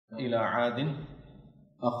إلى عاد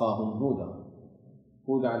أخاهم هودا.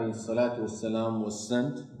 Hud alayhi salatu wassalam was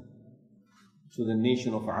sent to the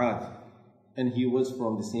nation of Ad, and he was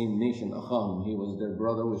from the same nation, أخاهم. He was their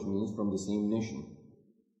brother, which means from the same nation.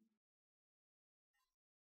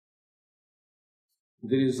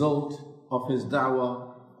 The result of his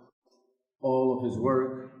da'wah, all of his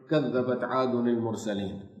work, كذبت عاد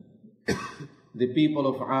المرسلين. The people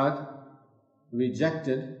of Ad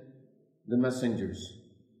rejected the messengers.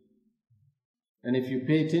 And if you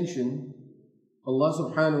pay attention, Allah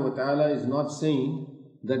subhanahu wa ta'ala is not saying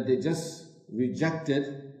that they just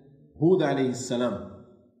rejected Hud alayhi salam,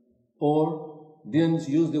 or didn't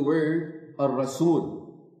use the word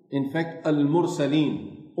al-Rasul. In fact,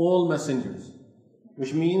 al-Mursaleen, all messengers,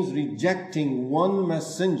 which means rejecting one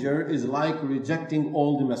messenger is like rejecting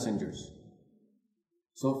all the messengers.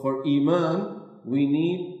 So for Iman, we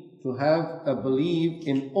need to have a belief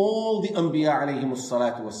in all the Anbiya alayhimus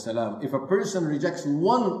salatu wassalam. If a person rejects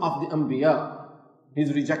one of the Anbiya,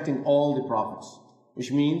 he's rejecting all the prophets,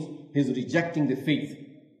 which means he's rejecting the faith.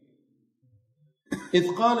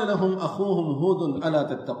 إِذْ قَالَ لَهُمْ أَخُوهُمْ هُودٌ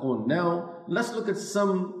أَلَا تَتَّقُونَ. Now, let's look at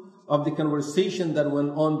some of the conversation that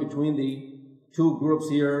went on between the two groups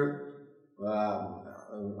here,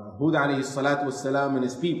 Hud alayhi salatu wassalam and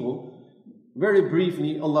his people. Very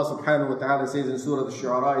briefly, Allah subhanahu wa ta'ala says in Surah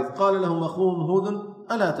Al-Shu'ara, إِذْ قَالَ لَهُمْ أَخُوهُمْ هُودٌ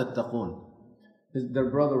أَلَا تَتَّقُونَ. Their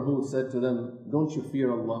brother Hud said to them, don't you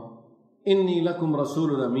fear Allah? إِنِّي لَكُمْ رَسُولٌ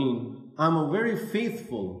أَمِينٌ. I'm a very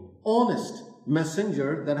faithful, honest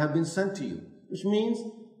messenger that have been sent to you. Which means,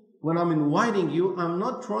 when I'm inviting you, I'm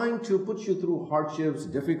not trying to put you through hardships,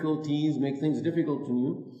 difficulties, make things difficult to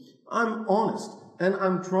you. I'm honest, and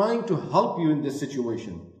I'm trying to help you in this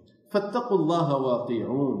situation. فَاتَّقُوا اللَّهَ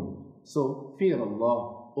وَأَطِيعُونَ. So, fear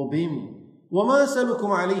Allah, obey me. وَمَا أَسْأَلُكُمْ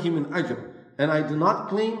عَلَيْهِ مِنْ أَجْرٍ. And I do not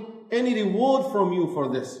claim any reward from you for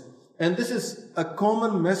this. And this is a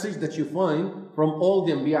common message that you find from all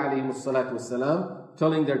the Anbiya alayhimus salatu wassalam,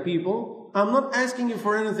 telling their people, I'm not asking you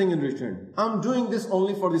for anything in return. I'm doing this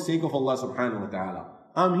only for the sake of Allah subhanahu wa ta'ala.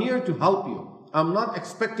 I'm here to help you. I'm not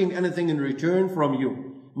expecting anything in return from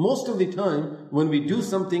you. Most of the time, when we do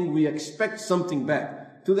something, we expect something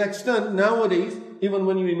back. To the extent, nowadays, even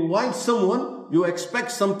when you invite someone, you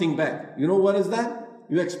expect something back. You know what is that?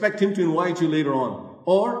 You expect him to invite you later on.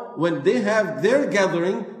 Or when they have their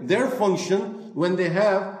gathering, their function, when they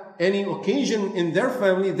have any occasion in their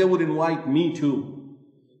family, they would invite me too.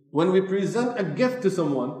 When we present a gift to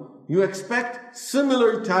someone, you expect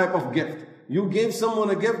similar type of gift. You gave someone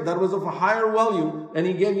a gift that was of a higher value, and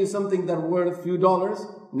he gave you something that worth a few dollars.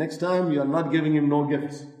 Next time, you are not giving him no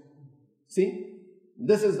gifts. See?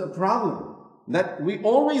 This is a problem, that we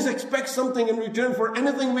always expect something in return for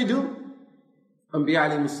anything we do. Anbiya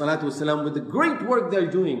alayhi salatu wasalam, with the great work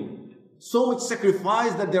they're doing, so much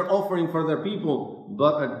sacrifice that they're offering for their people,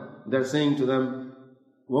 but they're saying to them,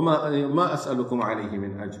 وَمَا أَسْأَلُكُمْ عَلَيْهِ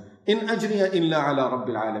مِنْ أَجْرٍ إِنْ أَجْرِيَ إِلَّا عَلَىٰ رَبِّ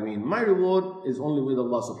الْعَالَمِينَ. My reward is only with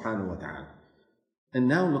Allah subhanahu wa ta'ala. And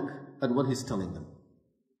now look at what he's telling them.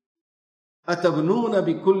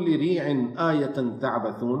 أَتَبْنُونَ بِكُلِّ رِيعٍ آيَةً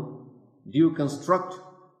تَعْبَثُونَ. Do you construct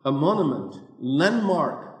a monument,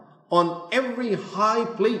 landmark, on every high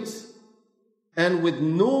place and with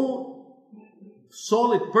no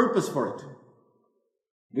solid purpose for it?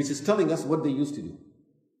 Which is telling us what they used to do.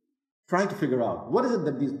 Trying to figure out, what is it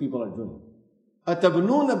that these people are doing?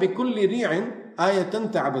 أَتَبْنُونَ بِكُلِّ رِيعٍ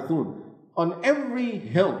آيَةً تَعْبَثُونَ. On every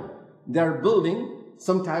hill, they are building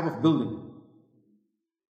some type of building.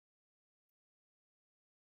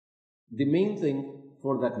 The main thing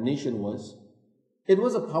for that nation was, it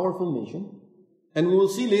was a powerful nation, and we will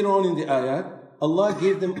see later on in the ayat, Allah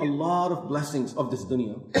gave them a lot of blessings of this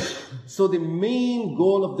dunya. So the main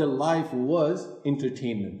goal of their life was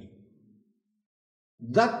entertainment.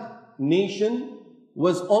 That nation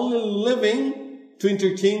was only living to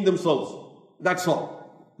entertain themselves. That's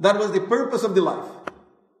all. That was the purpose of the life.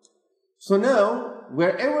 So now,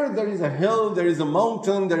 wherever there is a hill, there is a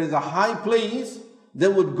mountain, there is a high place, they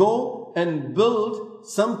would go and build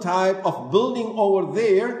some type of building over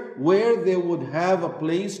there where they would have a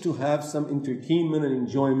place to have some entertainment and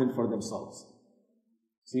enjoyment for themselves.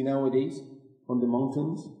 See nowadays, on the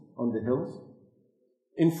mountains, on the hills.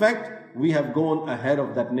 In fact, we have gone ahead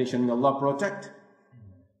of that nation. May Allah protect.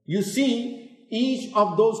 You see, each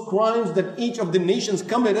of those crimes that each of the nations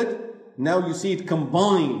committed, now you see it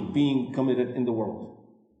combined being committed in the world.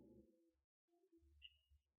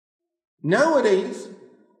 Nowadays,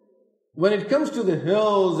 when it comes to the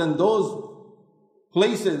hills and those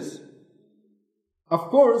places, of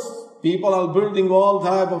course, people are building all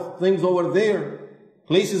type of things over there.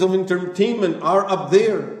 Places of entertainment are up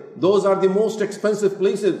there. Those are the most expensive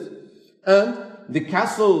places. And the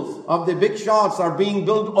castles of the big shots are being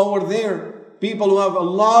built over there. People who have a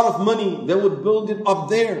lot of money, they would build it up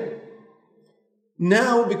there.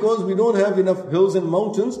 Now, because we don't have enough hills and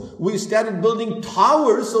mountains, we started building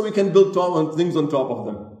towers so we can build things on top of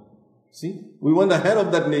them. See, we went ahead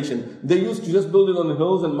of that nation. They used to just build it on the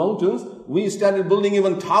hills and mountains. We started building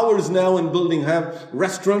even towers now and have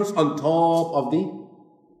restaurants on top of the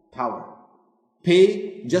tower.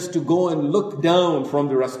 Pay just to go and look down from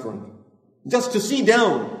the restaurant. Just to see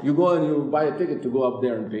down. You go and you buy a ticket to go up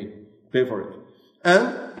there and pay for it.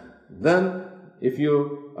 And then if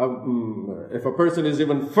a person is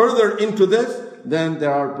even further into this, then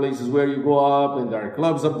there are places where you go up and there are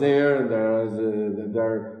clubs up there and there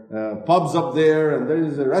are pubs up there and there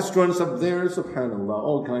is restaurants up there, subhanallah,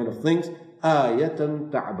 all kind of things.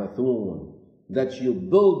 Ayatan ta'bathun. That you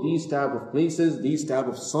build these type of places, these type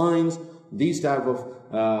of signs, these type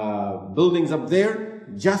of buildings up there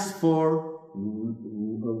just for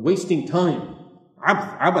wasting time.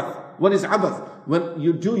 Abath. What is abath? When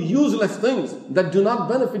you do useless things that do not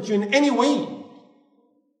benefit you in any way.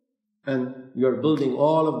 And you're building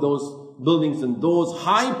all of those buildings in those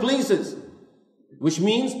high places. Which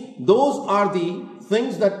means those are the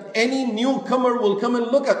things that any newcomer will come and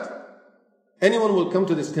look at. Anyone will come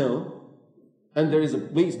to this town and there is a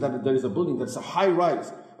place there is a building that's a high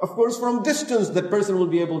rise. Of course, from distance, that person will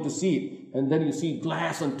be able to see it. And then you see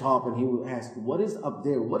glass on top and he will ask, what is up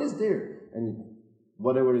there? What is there? And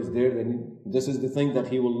whatever is there, then this is the thing that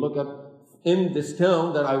he will look at in this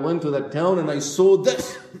town, that I went to that town and I saw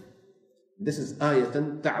this. This is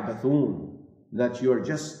ayatan ta'bathun. That you are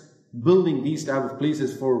just building these type of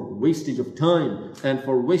places for wastage of time and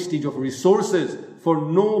for wastage of resources, for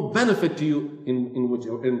no benefit to you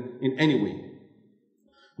in any way.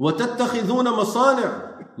 وَتَتَّخِذُونَ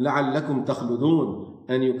مَصَانِعَ لَعَلَّكُمْ تَخْلُدُونَ.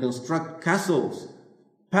 And you construct castles,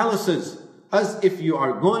 palaces, as if you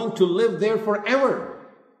are going to live there forever.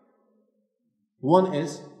 One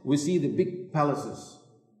is, we see the big palaces,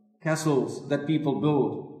 castles that people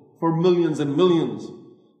build for millions and millions.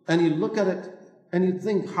 And you look at it and you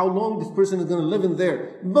think how long this person is going to live in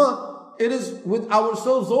there. But it is with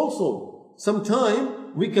ourselves also.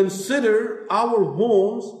 Sometimes we consider our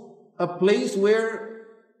homes a place where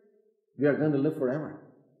we are going to live forever.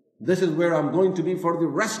 This is where I'm going to be for the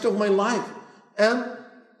rest of my life. And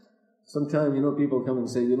sometimes, people come and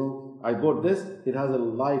say, I bought this, it has a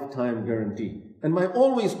lifetime guarantee. And my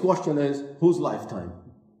always question is, whose lifetime?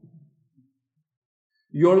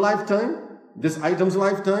 Your lifetime, this item's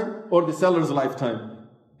lifetime, or the seller's lifetime?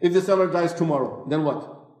 If the seller dies tomorrow, then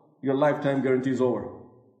what? Your lifetime guarantee is over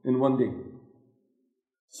in one day.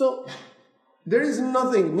 So, there is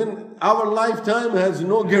nothing. Our lifetime has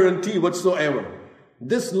no guarantee whatsoever.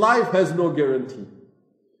 This life has no guarantee.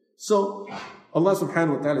 So, Allah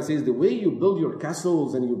subhanahu wa ta'ala says, the way you build your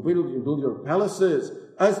castles and you build your palaces,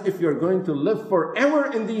 as if you're going to live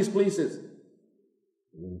forever in these places.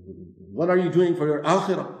 What are you doing for your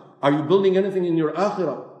akhirah? Are you building anything in your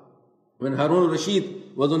akhirah? When Harun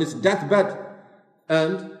al-Rashid was on his deathbed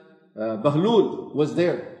and Bahlul was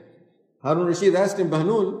there, Harun al-Rashid asked him,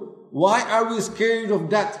 Bahlul, why are we scared of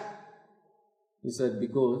death? He said,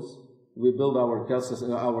 because we build our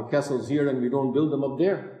castles here and we don't build them up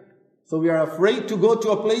there. So we are afraid to go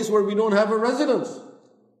to a place where we don't have a residence.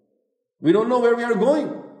 We don't know where we are going,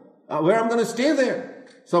 where I'm going to stay there.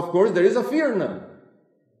 So of course there is a fear now.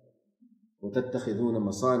 وَتَتَّخِذُونَ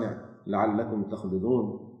مَصَانِعَ لَعَلَّكُمْ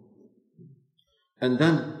تَخْلُدُونَ. And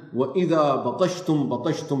then, وَإِذَا بَطَشْتُمْ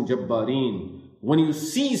بَطَشْتُمْ جَبَّارِينَ. When you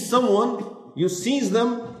seize someone, you seize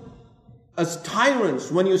them as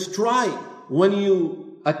tyrants. When you strike, when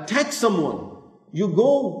you attack someone, you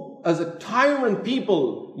go as a tyrant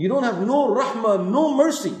people. You don't have no rahmah, no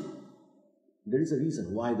mercy. There is a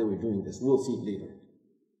reason why they were doing this. We'll see it later.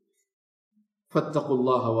 فَاتَّقُوا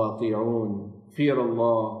اللَّهَ وَأَطِيعُونَ. Fear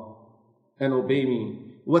Allah and obey me.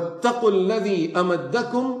 وَاتَّقُوا الَّذِي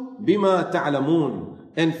أَمَدَّكُمْ بِمَا تَعْلَمُونَ.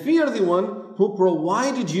 And fear the one who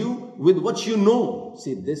provided you with what you know.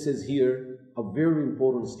 See, this is here a very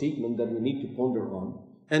important statement that we need to ponder on.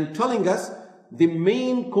 And telling us the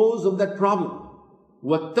main cause of that problem.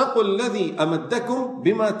 وَاتَّقُوا الَّذِي أَمَدَّكُمْ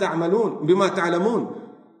بِمَا تَعْلَمُونَ.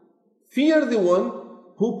 Fear the one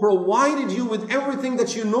who provided you with everything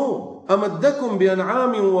that you know. أَمَدَّكُمْ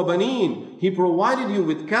بِأَنْعَامٍ وَبَنِينَ. He provided you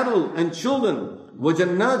with cattle and children.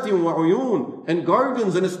 وَجَنَّاتٍ وَعُيُونَ. And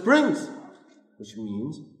gardens and springs. Which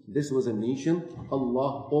means this was a nation,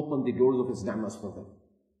 Allah opened the doors of His ni'mas for them.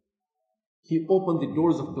 He opened the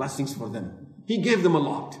doors of blessings for them. He gave them a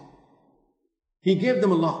lot. He gave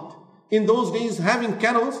them a lot. In those days, having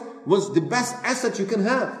cattle was the best asset you can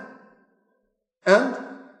have. And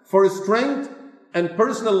for strength and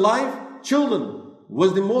personal life, children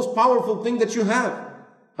was the most powerful thing that you have.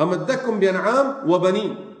 أَمَدَّكُمْ بِأَنْعَامٍ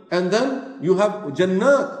وَبَنِينَ. And then you have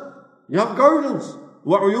jannat, you have gardens,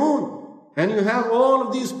 وَعُيُونَ, and you have all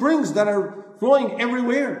of these springs that are flowing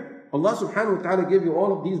everywhere. Allah subhanahu wa ta'ala gave you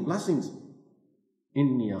all of these blessings.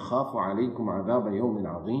 إِنِّي أَخَافُ عَلَيْكُمْ عَذَابَ يَوْمٍ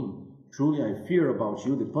عَظِيمٍ. Truly I fear about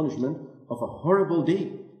you the punishment of a horrible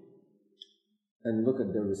day. And look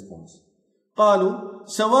at their response. قالوا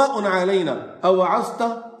سواء علينا أوعظت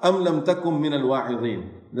أم لم تكن من الواعظين.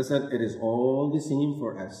 They said, it is all the same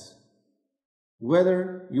for us.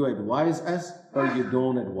 Whether you advise us or you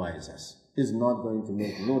don't advise us is not going to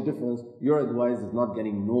make no difference. Your advice is not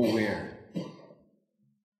getting nowhere.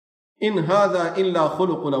 إِنْ هَذَا إِلَّا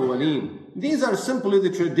خُلُقُ الْأَوَّلِينَ. These are simply the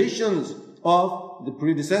traditions of the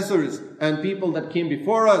predecessors and people that came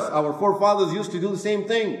before us. Our forefathers used to do the same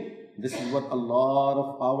thing. This is what a lot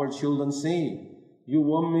of our children say. You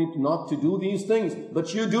want me not to do these things,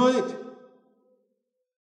 but you do it.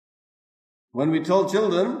 When we tell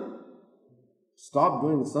children, stop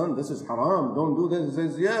doing son, this is haram, don't do this. He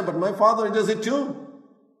says, yeah, but my father does it too.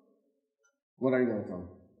 What are you going to tell him?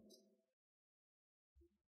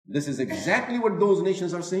 This is exactly what those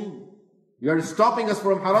nations are saying. You are stopping us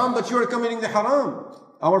from haram, but you are committing the haram.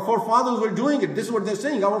 Our forefathers were doing it. This is what they're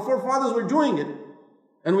saying. Our forefathers were doing it.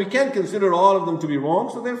 And we can't consider all of them to be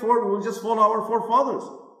wrong, so therefore we will just follow our forefathers.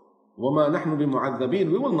 وَمَا نَحْنُ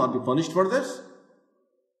بِمُعَذَّبِينَ. We will not be punished for this.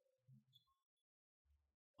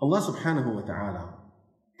 Allah subhanahu wa ta'ala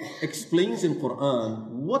explains in Quran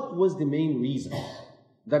what was the main reason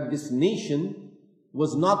that this nation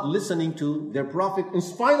was not listening to their prophet in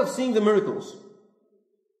spite of seeing the miracles.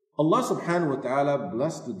 Allah subhanahu wa ta'ala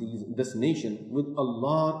blessed this nation with a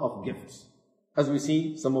lot of gifts. As we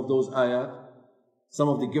see some of those ayat, some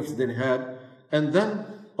of the gifts they had. And then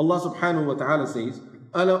Allah subhanahu wa ta'ala says,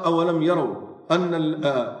 أَوَلَمْ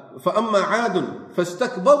يَرَوْا فَأَمَّا عَادٌ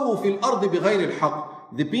فَاسْتَكْبَرُوا فِي الْأَرْضِ بِغَيْرِ الْحَقِّ.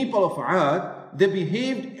 The people of Ad, they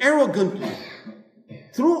behaved arrogantly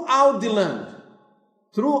throughout the land.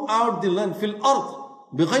 Throughout the land, فِي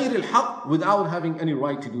الْأَرْضِ بِغَيْرِ الْحَقِّ, without having any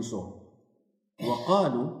right to do so.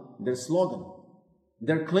 وَقَالُوا, their slogan,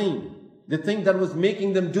 their claim, the thing that was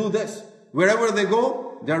making them do this. Wherever they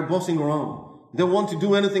go, they are bossing around. They want to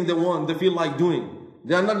do anything they want, they feel like doing.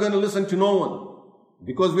 They are not going to listen to no one.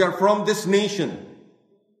 Because we are from this nation.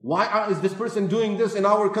 Why is this person doing this in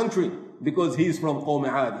our country? Because he is from Qawm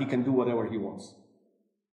Ad. He can do whatever he wants.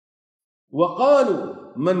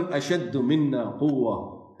 وَقَالُوا مَنْ أَشَدُّ مِنَّا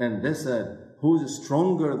قُوَّةً. And they said, who is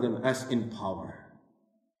stronger than us in power?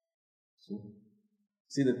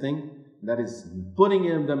 See the thing that is putting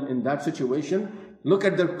them in that situation? Look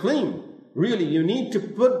at their claim. Really, you need to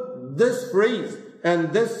put this phrase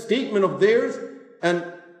and this statement of theirs and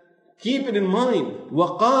keep it in mind.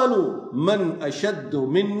 وَقَالُوا مَنْ أَشَدُّ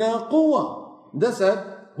مِنَّا قُوَّةً. They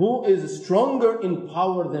said, who is stronger in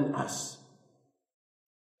power than us?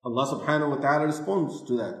 Allah subhanahu wa ta'ala responds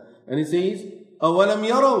to that. And He says, أَوَلَمْ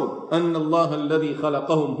يَرَوْا أَنَّ اللَّهَ الَّذِي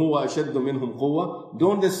خَلَقَهُمْ هُوَ أَشَدُّ مِنْهُمْ قُوَّةً.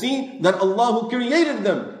 Don't they see that Allah who created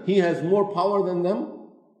them, He has more power than them?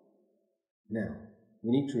 Now, we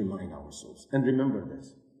need to remind ourselves and remember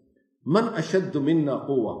this. مَنْ أَشَدُّ مِنَّا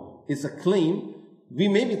قُوَّةً is a claim. We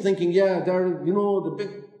may be thinking, yeah, there are, the big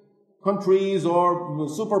countries or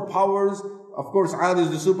superpowers. Of course, Ad is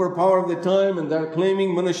the superpower of the time, and they're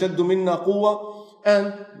claiming مَنْ أَشَدُّ مِنَّا قُوَّةً.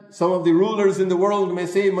 And some of the rulers in the world may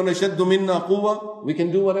say, مَنْ أَشَدُّ مِنَّا قُوَّةً. We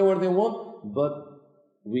can do whatever they want, but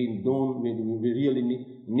we really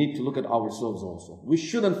need to look at ourselves also. We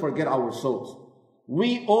shouldn't forget ourselves.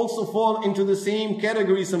 We also fall into the same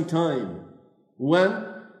category sometime when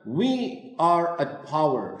we are at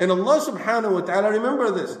power. And Allah subhanahu wa ta'ala,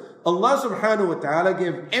 remember this, Allah subhanahu wa ta'ala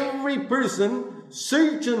gave every person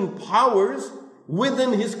certain powers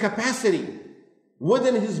within his capacity,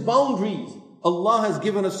 within his boundaries. Allah has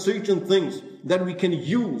given us certain things that we can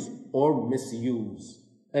use or misuse.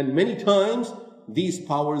 And many times, these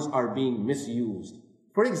powers are being misused.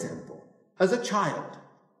 For example, as a child,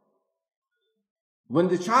 when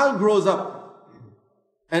the child grows up,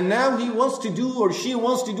 and now he wants to do or she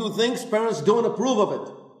wants to do things, parents don't approve of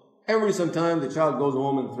it. Every sometime the child goes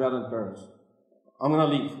home and threatens parents. I'm going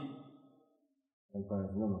to leave. And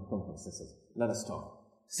parents, no, come, sisters, let us talk.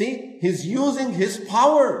 See, he's using his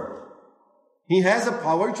power. He has a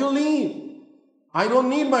power to leave. I don't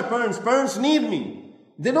need my parents. Parents need me.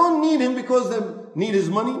 They don't need him because they need his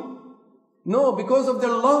money. No, because of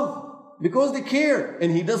their love. Because they care.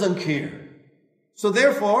 And he doesn't care. So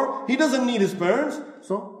therefore, he doesn't need his parents.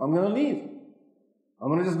 So I'm going to leave. I'm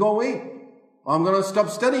going to just go away. I'm going to stop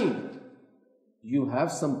studying. You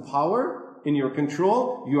have some power in your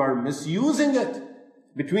control, you are misusing it.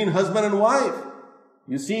 Between husband and wife,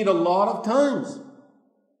 you see it a lot of times.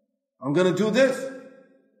 I'm going to do this.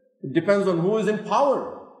 It depends on who is in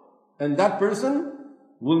power. And that person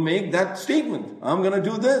will make that statement. I'm going to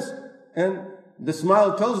do this. And the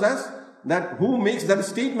smile tells us that who makes that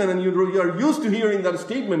statement, and you are used to hearing that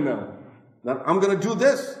statement now. That I'm going to do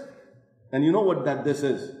this. And you know what that this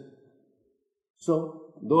is.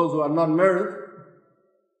 So, those who are not married,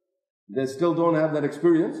 they still don't have that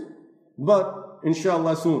experience. But,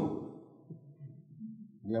 inshallah soon.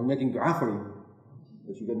 We are making dua for you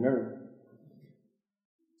that you get married.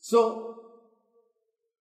 So,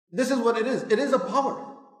 this is what it is. It is a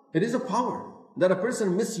power. It is a power that a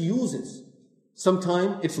person misuses.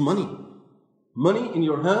 Sometimes it's money. Money in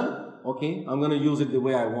your hand. Okay, I'm going to use it the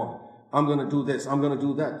way I want. I'm going to do this. I'm going to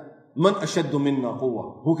do that. Man ashaddu minna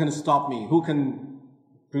quwwa. Who can stop me? Who can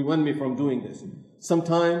prevent me from doing this?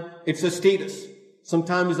 Sometimes it's a status.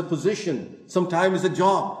 Sometimes it's a position. Sometimes it's a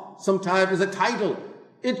job. Sometimes it's a title.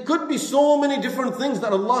 It could be so many different things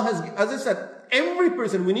that Allah has, as I said, every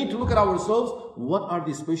person, we need to look at ourselves. What are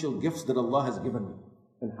the special gifts that Allah has given me?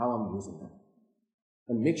 And how I'm using them.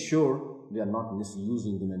 And make sure we are not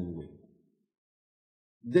misusing them in any way.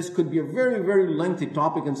 This could be a very, very lengthy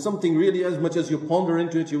topic, and something really, as much as you ponder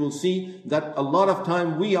into it, you will see that a lot of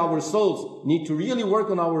time we ourselves need to really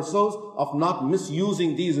work on ourselves of not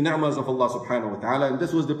misusing these ni'mas of Allah subhanahu wa ta'ala. And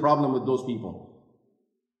this was the problem with those people.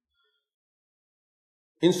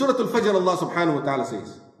 In Surah Al-Fajr, Allah subhanahu wa ta'ala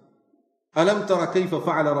says, أَلَمْ تَرَ كَيْفَ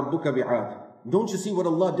فَعَلَ رَبُّكَ بِعَادٍ. Don't you see what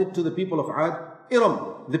Allah did to the people of Ad?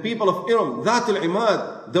 Iram, the people of Iram, ذات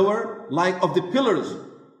العماد, they were like of the pillars.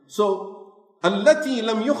 So, التي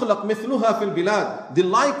لم يخلق مثلها في البلاد, the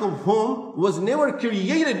like of whom was never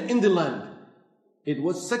created in the land. It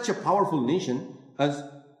was such a powerful nation, as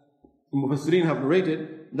Mufassirin have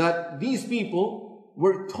narrated, that these people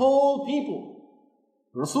were tall people.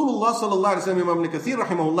 Rasulullah sallallahu alaihi wasallam, Imam Ibn Kathir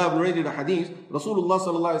rahimahullah narrated a hadith. Rasulullah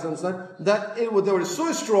sallallahu alaihi wasallam said that they were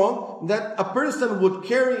so strong that a person would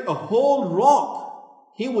carry a whole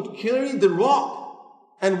rock. He would carry the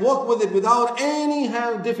rock and walk with it without any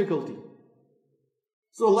difficulty.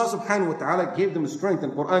 So Allah subhanahu wa ta'ala gave them strength,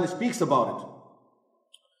 and Quran speaks about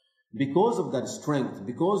it. Because of that strength,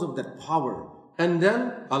 because of that power. And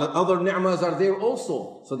then other ni'mas are there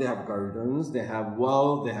also. So they have gardens, they have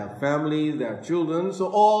wealth, they have families, they have children. So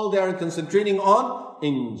all they are concentrating on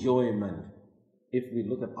enjoyment. If we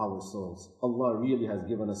look at ourselves, Allah really has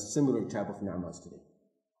given us similar type of ni'mas today.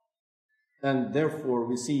 And therefore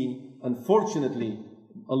we see, unfortunately,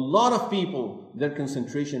 a lot of people, their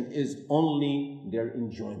concentration is only their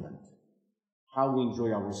enjoyment. How we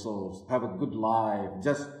enjoy ourselves, have a good life.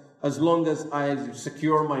 Just as long as I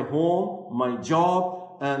secure my home, my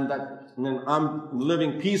job, and that then I'm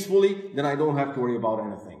living peacefully, then I don't have to worry about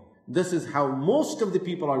anything. This is how most of the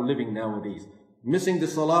people are living nowadays. Missing the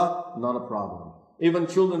salah, not a problem. Even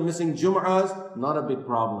children missing Jum'ahs, not a big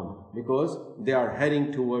problem. Because they are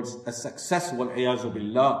heading towards a success, wal-'iyazu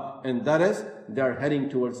billah. And that is, they are heading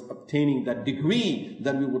towards obtaining that degree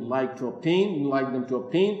that we would like to obtain, we like them to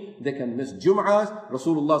obtain. They can miss Jum'ahs.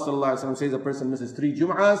 Rasulullah sallallahu alaihi wasallam says a person misses 3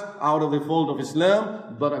 Jum'ahs out of the fold of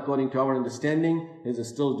Islam. But according to our understanding, he is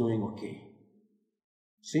still doing okay.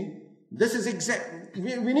 See? This is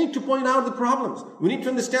we need to point out the problems. We need to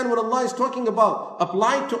understand what Allah is talking about.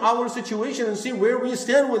 Apply it to our situation and see where we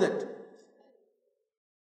stand with it.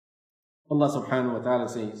 Allah subhanahu wa ta'ala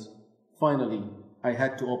says, finally, I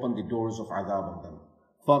had to open the doors of adhab on them.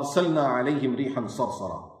 فَأَرْسَلْنَا عَلَيْهِمْ رِيحًا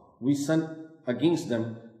صَرْصَرًا. We sent against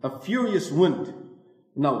them a furious wind.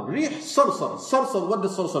 Now, rih sarsar. Sarsar, what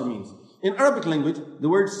does sarsar means? In Arabic language, the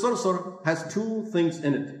word sarsar has 2 things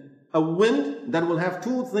in it. A wind that will have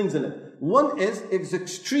 2 things in it. One is it's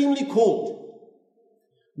extremely cold.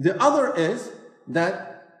 The other is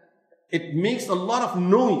that it makes a lot of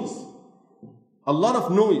noise. A lot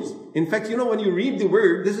of noise. In fact, when you read the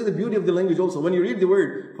word, this is the beauty of the language also. When you read the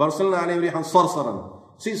word, فَأَرْسَلْنَا عَلَيْهِمْ رِيحًا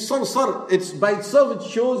صَرْصَرًا. See, sarsar, it's by itself,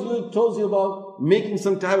 it tells you about making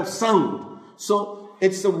some type of sound. So,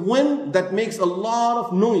 it's a wind that makes a lot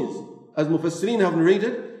of noise. As Mufassirin have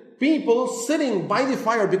narrated, people sitting by the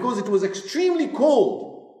fire because it was extremely cold.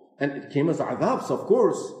 And it came as adhab, so of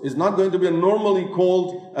course, it's not going to be a normally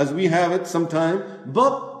cold as we have it sometime,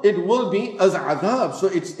 but it will be as adhab. So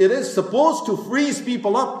it is supposed to freeze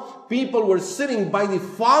people up. People were sitting by the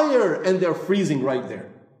fire and they're freezing right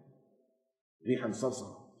there.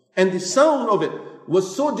 And the sound of it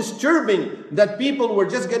was so disturbing that people were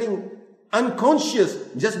just getting unconscious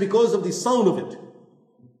just because of the sound of it.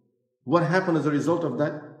 What happened as a result of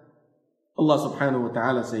that? Allah subhanahu wa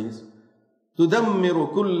ta'ala says,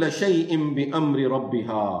 تُدَمِّرُ كُلَّ شَيْءٍ بِأَمْرِ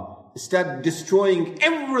رَبِّهَا. Start destroying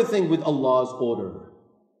everything with Allah's order.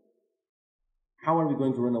 How are we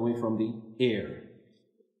going to run away from the air?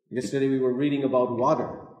 Yesterday we were reading about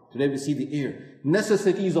water. Today we see the air.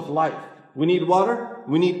 Necessities of life. We need water,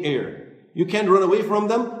 we need air. You can't run away from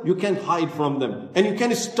them, you can't hide from them. And you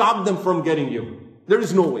can't stop them from getting you. There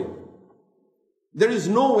is no way. There is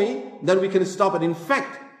no way that we can stop it. In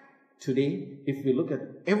fact, today, if we look at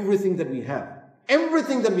everything that we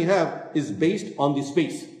have is based on the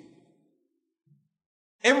space.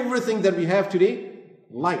 Everything that we have today,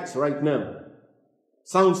 lights right now,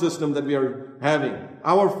 sound system that we are having,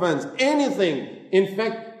 our fans, anything. In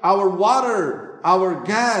fact, our water, our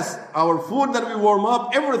gas, our food that we warm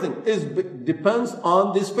up, everything depends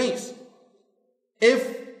on this space.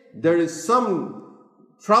 If there is some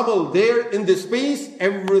trouble there in this space,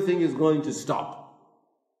 everything is going to stop.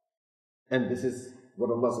 And this is what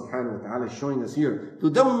Allah subhanahu wa ta'ala is showing us here.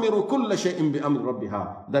 تُدَمِّرُ كُلَّ شَيْءٍ بِأَمْرِ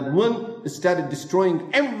رَبِّهَا. That one started destroying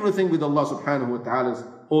everything with Allah subhanahu wa ta'ala's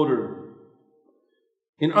order.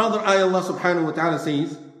 In other ayah, Allah subhanahu wa ta'ala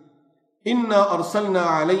says, إِنَّا أَرْسَلْنَا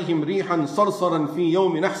عَلَيْهِمْ رِيحًا صَرْصَرًا فِي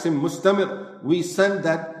يَوْمِ نَحْسٍ مُسْتَمِرٍ. We sent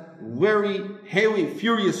that very heavy,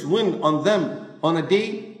 furious wind on them on a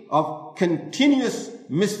day of continuous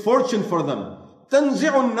misfortune for them.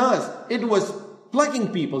 تَنْزِعُ النَّاسِ. It was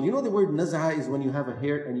plucking people. You know the word naz'a is when you have a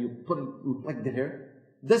hair and you pluck the hair?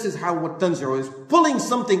 This is how what tanzi'u is. Pulling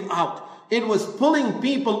something out. It was pulling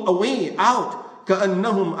people away, out.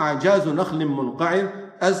 كَأَنَّهُمْ أَعْجَازُ نَخْلٍ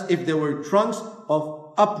مُنْقَعِرٍ. As if they were trunks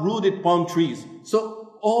of uprooted palm trees.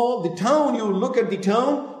 So all the town, you look at the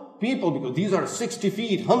town, people, because these are 60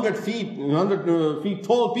 feet, 100 feet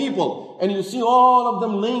tall people, and you see all of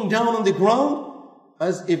them laying down on the ground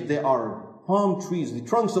as if they are palm trees, the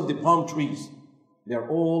trunks of the palm trees. They are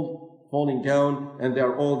all falling down and they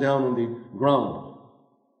are all down on the ground.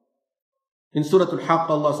 In Surah Al-Haqq,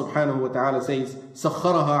 Allah subhanahu wa ta'ala says,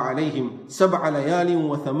 سَخَّرَهَا عَلَيْهِمْ سَبْعَ لَيَالٍ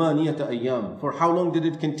وَثَمَانِيَةَ أَيَّامٍ. For how long did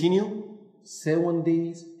it continue? 7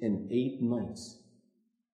 days and 8 nights.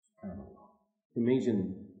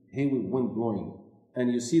 Imagine heavy wind blowing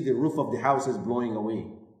and you see the roof of the house is blowing away.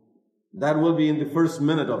 That will be in the first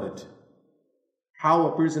minute of it. How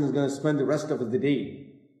a person is going to spend the rest of the day.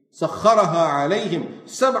 سَخَّرَهَا عَلَيْهِمْ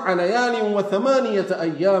سَبْعَ لَيَالٍ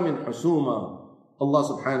وَثَمَانِيَةَ أَيَّامٍ حُسُومًا. Allah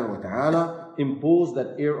subhanahu wa ta'ala imposed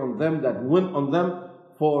that air on them, that wind on them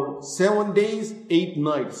for 7 days, 8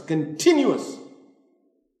 nights, continuous.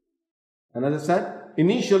 And as I said,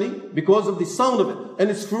 initially, because of the sound of it, and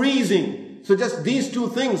it's freezing. So just these two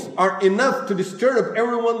things are enough to disturb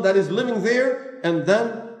everyone that is living there, and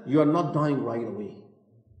then you are not dying right away.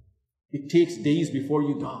 It takes days before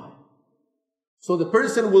you die. So the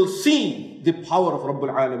person will see the power of Rabbul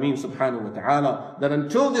Alameen subhanahu wa ta'ala, that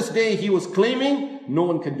until this day he was claiming, no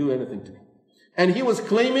one can do anything to me. And he was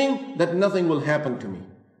claiming that nothing will happen to me.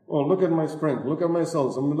 Oh, look at my strength, look at my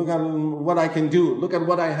cells, look at what I can do, look at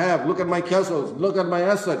what I have, look at my castles, look at my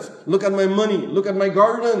assets, look at my money, look at my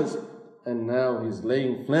gardens. And now he's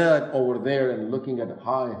laying flat over there and looking at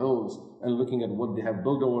high hills and looking at what they have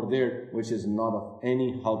built over there, which is not of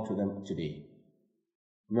any help to them today.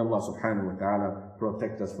 May Allah subhanahu wa ta'ala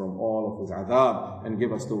protect us from all of His adhab and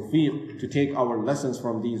give us tawfiq to take our lessons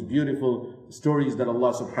from these beautiful stories that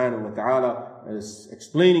Allah subhanahu wa ta'ala is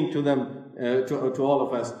explaining to them, to all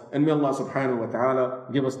of us. And may Allah subhanahu wa ta'ala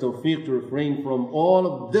give us tawfiq to refrain from all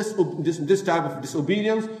of this type of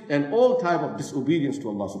disobedience and all type of disobedience to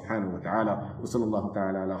Allah subhanahu wa ta'ala. Wa sallallahu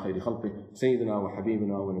ta'ala ala khayri khalqih, Sayyidina wa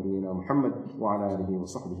Habibina wa Nabiyyina Muhammad wa ala alihi wa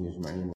sahbihi ajma'in.